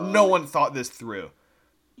one thought this through.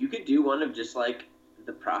 You could do one of just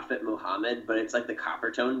the Prophet Muhammad, but it's the copper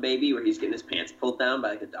tone baby where he's getting his pants pulled down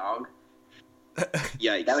by a dog.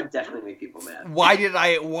 Yikes. That would definitely make people mad. Why did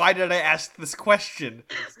I ask this question?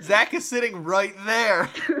 Zach is sitting right there.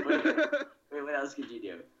 Wait, what else could you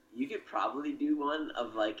do? You could probably do one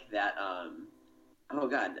of that. Oh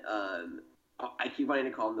God. I keep wanting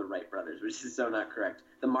to call them the Wright brothers, which is so not correct.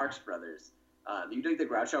 The Marx brothers. You do the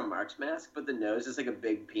Groucho Marx mask, but the nose is a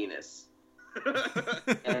big penis,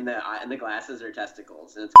 and the glasses are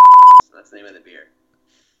testicles, and it's so that's the name of the beer.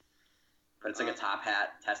 But it's a top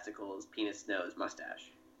hat, testicles, penis, nose,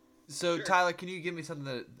 mustache. So Sure. Tyler, can you give me something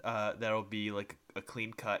that that'll be a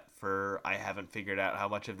clean cut for I haven't figured out how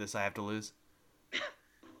much of this I have to lose?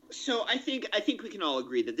 So I think we can all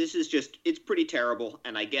agree that this is it's pretty terrible,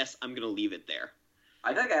 and I guess I'm gonna leave it there.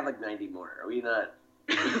 I think I have 90 more. Are we not?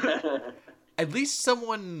 At least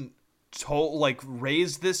someone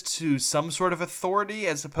raised this to some sort of authority,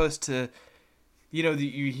 as opposed to,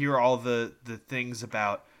 you hear all the things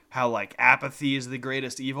about how apathy is the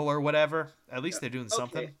greatest evil or whatever. At least they're doing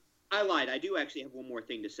something. Okay. I lied. I do actually have one more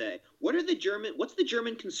thing to say. What's the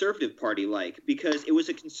German Conservative Party like? Because it was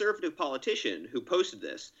a conservative politician who posted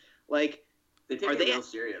this. They take Are it they- real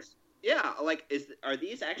serious. Yeah, are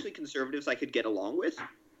these actually conservatives I could get along with?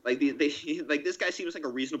 This guy seems like a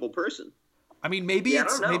reasonable person. I mean, maybe Yeah, I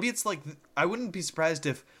it's don't know. maybe it's I wouldn't be surprised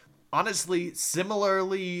if, honestly,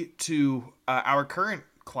 similarly to our current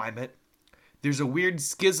climate, there's a weird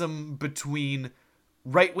schism between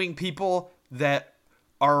right-wing people that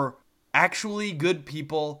are actually good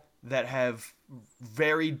people that have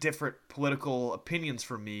very different political opinions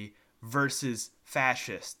from me versus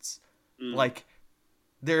fascists.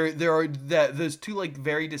 There are those two like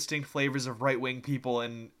very distinct flavors of right wing people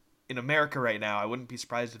in America right now. I wouldn't be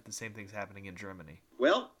surprised if the same thing's happening in Germany.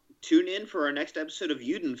 Well, tune in for our next episode of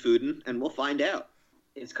Juden Foodin, and we'll find out.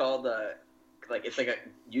 It's called it's like a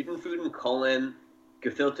Judenfuden colon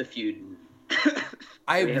gefilte Fuden.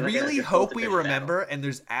 I We have, like, a really gefilte hope we fish remember, and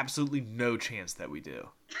there's absolutely no chance that we do.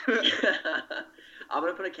 I'm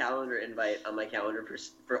gonna put a calendar invite on my calendar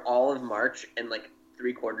for all of March and like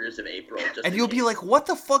 3/4 of April. Just And in you'll be case. like, "What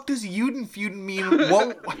the fuck does Judenfuden mean?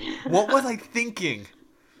 What was I thinking?"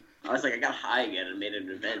 I was like, I got high again and made an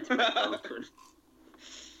event.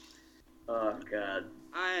 Oh god.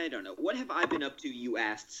 I don't know. What have I been up to, you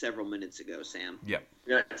asked several minutes ago, Sam? You're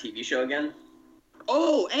on a TV show again?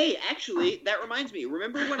 Oh, hey, actually, that reminds me.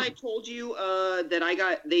 Remember when I told you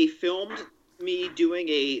that they filmed me doing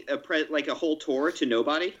a whole tour to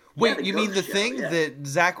nobody? Wait, the you mean the ghost show, thing yeah. that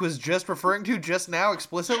Zach was just referring to just now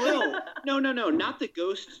explicitly? No, not the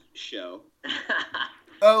ghost show.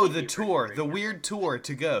 Oh, the tour, the weird tour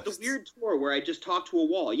to Ghosts. The weird tour where I just talked to a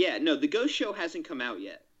wall. Yeah, no, the ghost show hasn't come out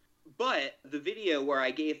yet. But the video where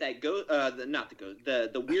I gave that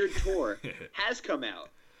the weird tour has come out.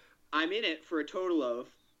 I'm in it for a total of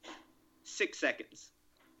 6 seconds.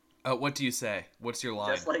 What do you say? What's your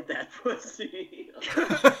line? Just like that pussy.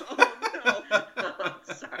 Oh, no.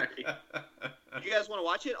 I'm sorry. You guys want to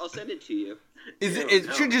watch it? I'll send it to you.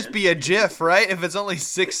 It should just be a GIF, right? If it's only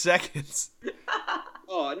 6 seconds.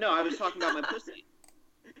 Oh, no, I was talking about my pussy.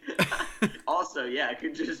 Also, yeah, it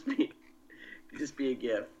could just be a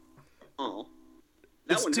GIF. Oh.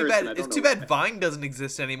 It's too bad Vine doesn't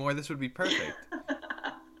exist anymore. This would be perfect.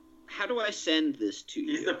 How do I send this to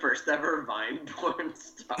you? He's the first ever Vine porn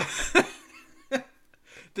star.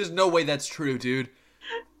 There's no way that's true, dude.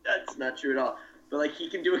 That's not true at all. But like he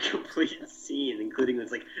can do a complete scene, including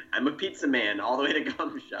this like I'm a pizza man all the way to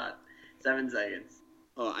gum shot. 7 seconds.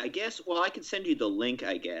 Oh, I guess. Well, I can send you the link.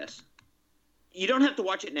 I guess. You don't have to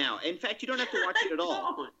watch it now. In fact, you don't have to watch it at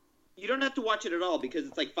all. Don't. You don't have to watch it at all because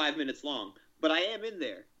it's like 5 minutes long. But I am in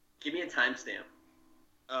there. Give me a timestamp.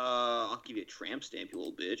 I'll give you a tramp stamp, you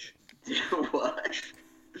little bitch. What?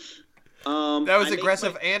 That was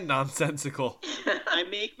aggressive and nonsensical. I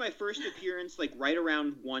make my first appearance like right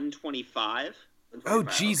around 1:25. Oh,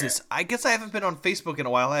 Jesus. Okay. I guess I haven't been on Facebook in a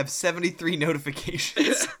while. I have 73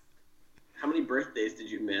 notifications. How many birthdays did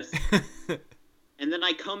you miss? And then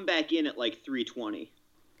I come back in at like 3:20.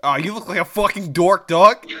 Oh, you look like a fucking dork,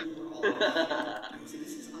 dog.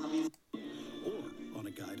 On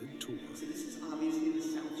a guided tour.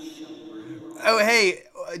 Oh, hey,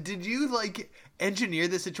 did you, like, engineer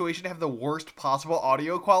this situation to have the worst possible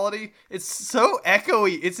audio quality? It's so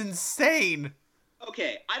echoey. It's insane.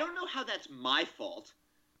 Okay, I don't know how that's my fault.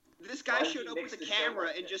 This guy Why did showed he up mix with a the show camera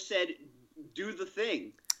like and this? just said, "Do the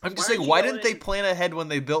thing." I'm just Why saying, aren't you why going didn't they in- plan ahead when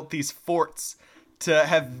they built these forts to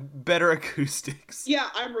have better acoustics? Yeah,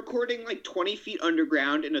 I'm recording like 20 feet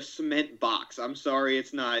underground in a cement box. I'm sorry,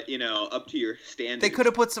 it's not up to your standards. They could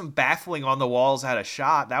have put some baffling on the walls out of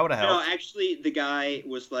shot. That would have No, helped. actually, the guy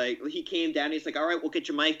was like, he came down. He's like, "All right, we'll get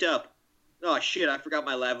you mic'd up." Oh shit, I forgot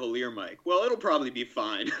my lavalier mic. Well, it'll probably be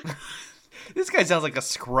fine. This guy sounds like a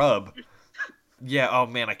scrub. Yeah, oh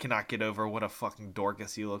man, I cannot get over what a fucking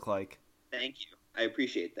dorcas you look like. Thank you. I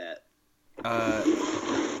appreciate that.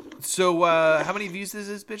 So, how many views does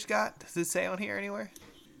this bitch got? Does it say on here anywhere?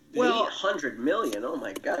 Well- 800 million. Oh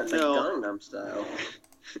my god, it's No. like Gangnam style.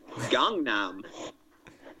 Gangnam.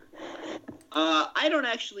 I don't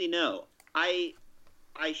actually know.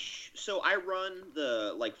 So I run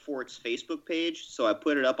the Fort's Facebook page, so I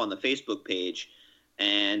put it up on the Facebook page,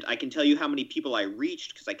 and I can tell you how many people I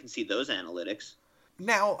reached because I can see those analytics.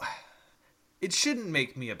 Now, it shouldn't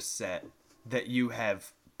make me upset that you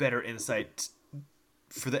have better insight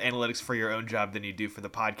for the analytics for your own job than you do for the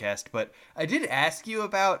podcast, but I did ask you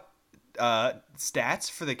about stats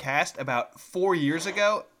for the cast about 4 years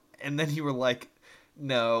ago, and then you were like,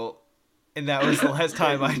 no, and that was the last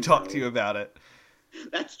time I talked to you about it.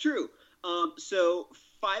 That's true. So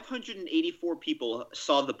 584 people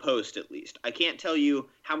saw the post at least. I can't tell you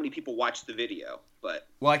how many people watched the video, but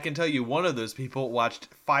Well, I can tell you one of those people watched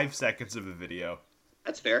 5 seconds of the video,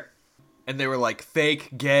 that's fair. and they were like, fake,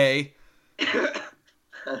 gay.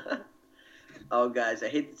 Oh, guys, I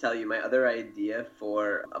hate to tell you, my other idea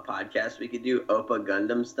for a podcast we could do, Oppa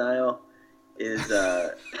Gundam style, is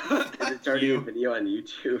starting a video on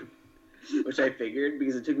YouTube, which I figured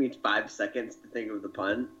because it took me 5 seconds to think of the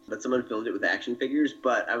pun, but someone filled it with action figures.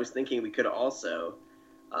 But I was thinking we could also,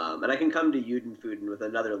 and I can come to Juden Foodin with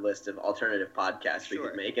another list of alternative podcasts we Sure.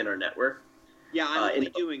 could make in our network. Yeah, I'm only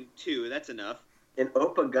and- doing 2. That's enough. In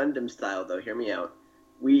Oppa Gundam style, though, hear me out.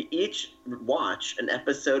 we each watch an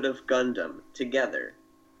episode of Gundam together,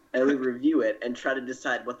 and we review it and try to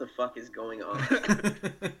decide what the fuck is going on.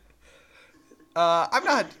 I'm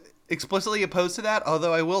not explicitly opposed to that,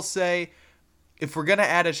 although I will say, if we're gonna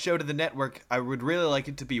add a show to the network, I would really like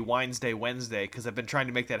it to be Wednesday, because I've been trying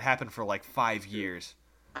to make that happen for like 5 years.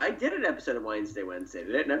 I did an episode of Wednesday.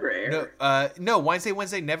 Did it never air? No,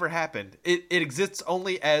 Wednesday never happened. It exists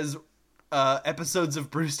only as episodes of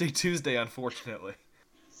Bruce Day Tuesday, unfortunately.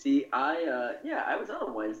 See, I was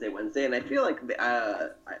on Wednesday, and I feel like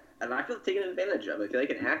I feel taken advantage of. I feel like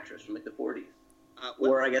an actress from like the 40s,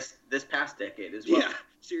 or I guess this past decade as well. Yeah,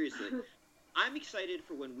 seriously. I'm excited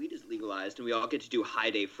for when weed is legalized and we all get to do High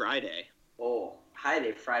Day Friday. Oh, High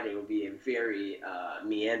Day Friday will be a very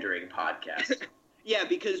meandering podcast. Yeah,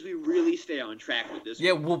 because we really stay on track with this.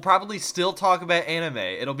 Yeah, we'll probably still talk about anime.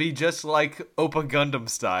 It'll be just like Oppa Gundam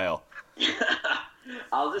style.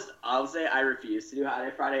 I'll say I refuse to do High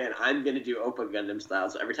Day Friday, and I'm gonna do Oppa Gundam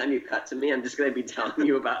style. So every time you cut to me, I'm just gonna be telling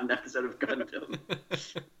you about an episode of Gundam.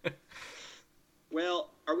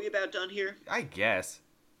 Well, are we about done here? I guess.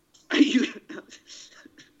 You...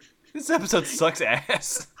 This episode sucks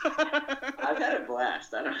ass. I've had a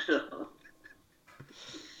blast. I don't know.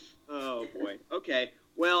 Oh boy. Okay.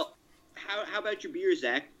 Well, how about your beer,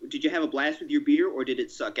 Zach? Did you have a blast with your beer, or did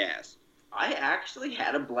it suck ass? I actually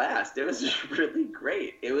had a blast. It was really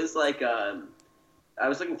great. It was like I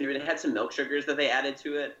was looking through it. It had some milk sugars that they added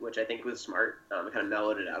to it, which I think was smart. It kind of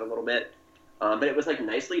mellowed it out a little bit. But it was like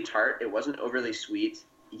nicely tart. It wasn't overly sweet.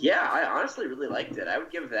 Yeah, I honestly really liked it. I would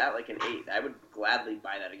give that like an 8. I would gladly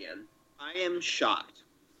buy that again. I am shocked.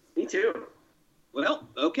 Me too. Well,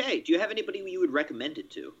 okay. Do you have anybody you would recommend it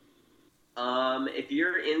to? If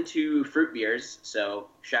you're into fruit beers, so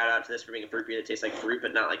shout out to this for being a fruit beer that tastes like fruit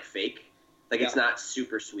but not like fake. Like It's not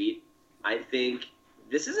super sweet. I think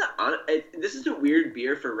this is a weird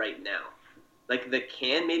beer for right now. Like the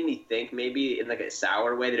can made me think maybe in like a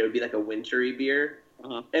sour way that it would be like a wintry beer.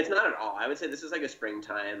 Uh-huh. It's not at all. I would say this is like a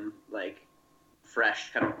springtime, like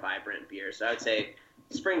fresh, kind of vibrant beer. So I would say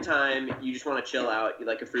springtime, you just want to chill out. You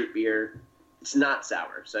like a fruit beer. It's not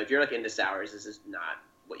sour. So if you're like into sours, this is not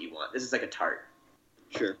what you want. This is like a tart.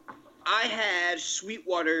 Sure. I had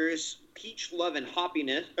Sweetwater's Peach Love and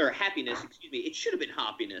Happiness. Excuse me. It should have been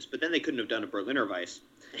Happiness, but then they couldn't have done a Berliner Weiss.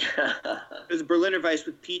 It was a Berliner Weiss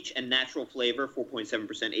with peach and natural flavor, 4.7%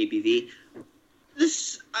 ABV.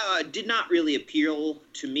 This did not really appeal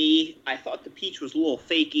to me. I thought the peach was a little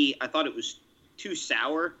fakey. I thought it was too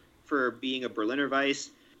sour for being a Berliner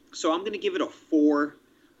Weiss. So I'm going to give it a 4.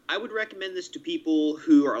 I would recommend this to people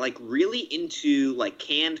who are like really into like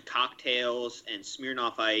canned cocktails and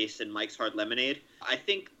Smirnoff Ice and Mike's Hard Lemonade. I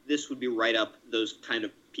think this would be right up those kind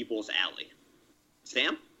of people's alley.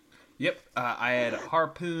 Sam? Yep, I had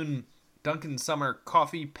Harpoon Dunkin' Summer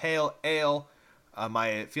Coffee Pale Ale.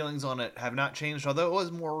 My feelings on it have not changed, although it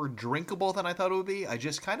was more drinkable than I thought it would be. I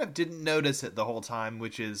just kind of didn't notice it the whole time,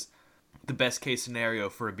 which is the best case scenario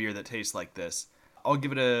for a beer that tastes like this. I'll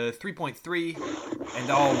give it a 3.3,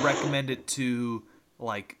 and I'll recommend it to,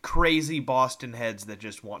 like, crazy Boston heads that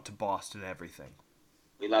just want to Boston everything.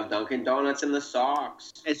 We love Dunkin' Donuts in the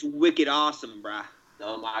socks. It's wicked awesome, brah.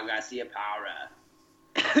 No ma Garcia Para.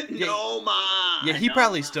 No, ma! Yeah, he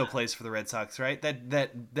probably still plays for the Red Sox, right?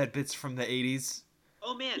 That bit's from the 80s.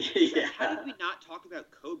 Oh, man. Yeah. How did we not talk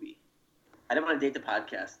about Kobe? I didn't want to date the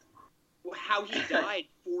podcast. Well, how he died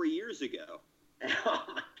 4 years ago. Oh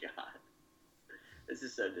my god. This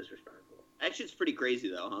is so disrespectful. That shit's pretty crazy,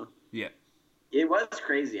 though, huh? Yeah. It was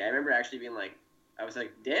crazy. I remember actually being like, I was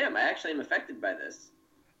like, damn, I actually am affected by this.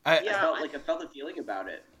 I I felt a feeling about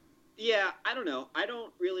it. Yeah, I don't know. I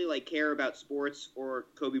don't really like care about sports or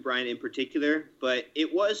Kobe Bryant in particular, but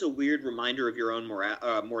it was a weird reminder of your own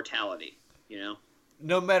mortality, you know?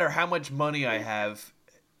 No matter how much money I have,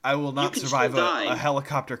 I will not survive a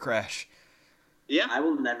helicopter crash. Yeah. I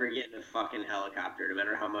will never get in a fucking helicopter, no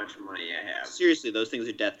matter how much money I have. Seriously, those things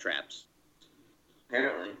are death traps.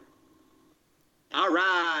 Apparently. All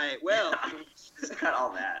right. Well, Just cut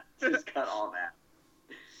all that. That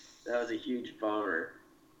was a huge bummer.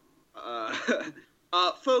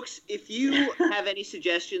 folks, if you have any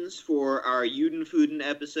suggestions for our Juden Foodin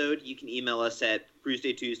episode, you can email us at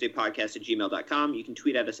brucedaytuesdaypodcast@gmail.com. You can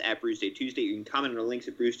tweet at us at brucedaytuesday. You can comment on our links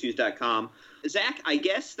at brucetoos.com. Zach, I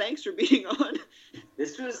guess, thanks for being on.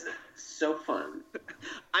 This was so fun.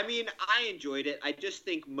 I mean, I enjoyed it. I just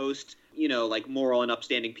think most, like moral and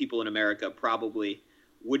upstanding people in America probably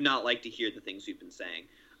would not like to hear the things we've been saying.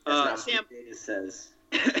 That's not Sam, what the data says.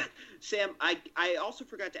 Sam, I also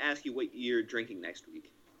forgot to ask you what you're drinking next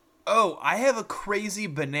week. Oh, I have a crazy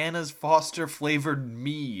Bananas Foster flavored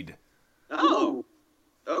mead. Oh,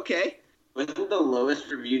 Okay. Wasn't the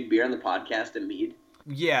lowest reviewed beer on the podcast a mead?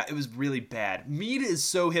 Yeah, it was really bad. Mead is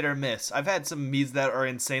so hit or miss. I've had some meads that are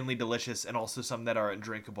insanely delicious and also some that are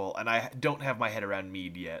undrinkable, and I don't have my head around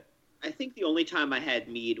mead yet. I think the only time I had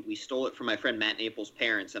mead, we stole it from my friend Matt Naples'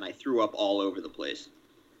 parents, and I threw up all over the place.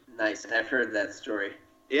 Nice. I've heard that story.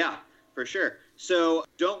 Yeah, for sure. So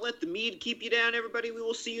don't let the mead keep you down, everybody. We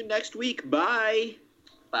will see you next week. Bye.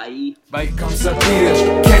 Bye. Bye. Comes up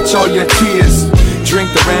here, catch all your tears. Drink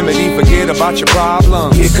the remedy, forget about your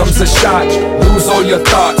problems. Here comes a shot, lose all your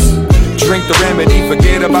thoughts. Drink the remedy,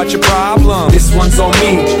 forget about your problem. This one's on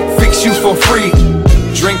me, fix you for free.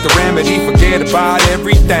 Drink the remedy, forget about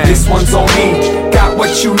everything. This one's on me, got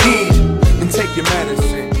what you need. And take your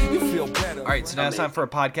medicine, you feel better. All right, so now it's time for a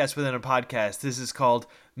podcast within a podcast. This is called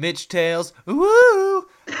Mitch Tales. Woo!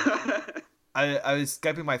 I was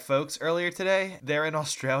Skyping my folks earlier today. They're in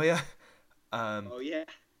Australia. Oh, yeah.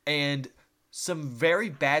 And some very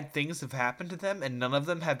bad things have happened to them, and none of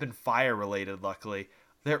them have been fire-related, luckily.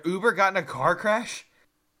 Their Uber got in a car crash,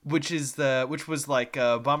 which was like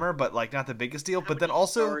a bummer, but like not the biggest deal. But then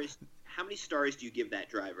also, how many stars do you give that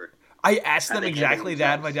driver? I asked them they exactly handling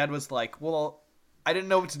that. themselves? My dad was like, "Well, I didn't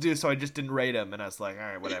know what to do, so I just didn't rate him." And I was like, "All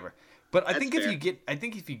right, whatever." But I That's think fair. if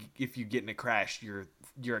you get in a crash, your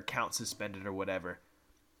account suspended or whatever.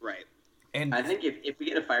 Right. And I think if we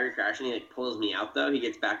get a fiery crash and he like pulls me out though, he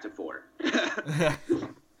gets back to 4. Like, you're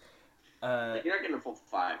not getting a full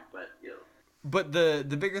 5, but you know. But the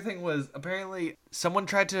bigger thing was apparently someone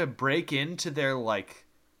tried to break into their like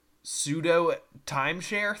pseudo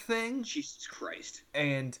timeshare thing, Jesus Christ.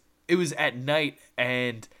 and it was at night,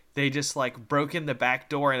 and they just like broke in the back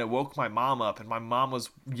door, and it woke my mom up, and my mom was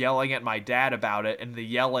yelling at my dad about it, and the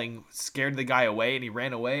yelling scared the guy away, and he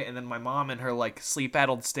ran away, and then my mom in her like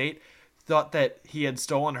sleep-addled state thought that he had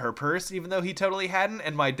stolen her purse, even though he totally hadn't,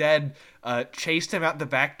 and my dad chased him out the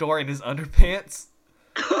back door in his underpants.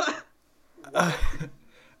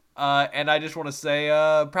 And I just want to say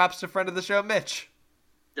props to friend of the show, Mitch.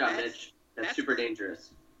 Yeah, That's- Mitch. That's that's super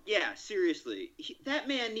dangerous. Yeah, seriously. That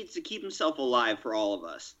man needs to keep himself alive for all of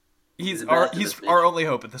us. He's the our best of he's us, our Mitch. only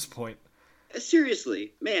hope at this point.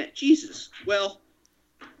 Seriously. Man, Jesus. Well,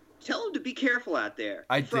 tell him to be careful out there.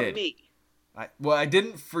 I From did. me. I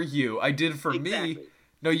didn't for you. I did for me. Exactly.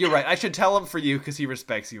 No, you're right. I should tell him for you because he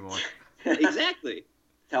respects you more. Exactly.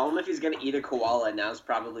 Tell him if he's gonna eat a koala, now's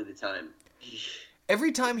probably the time.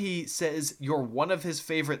 Every time he says you're one of his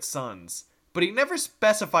favorite sons, but he never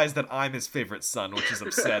specifies that I'm his favorite son, which is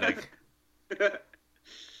upsetting.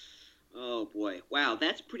 Oh, boy. Wow,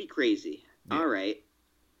 that's pretty crazy. Yeah. All right.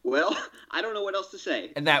 Well, I don't know what else to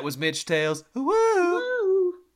say. And that was Mitch Tales. Woo! Woo!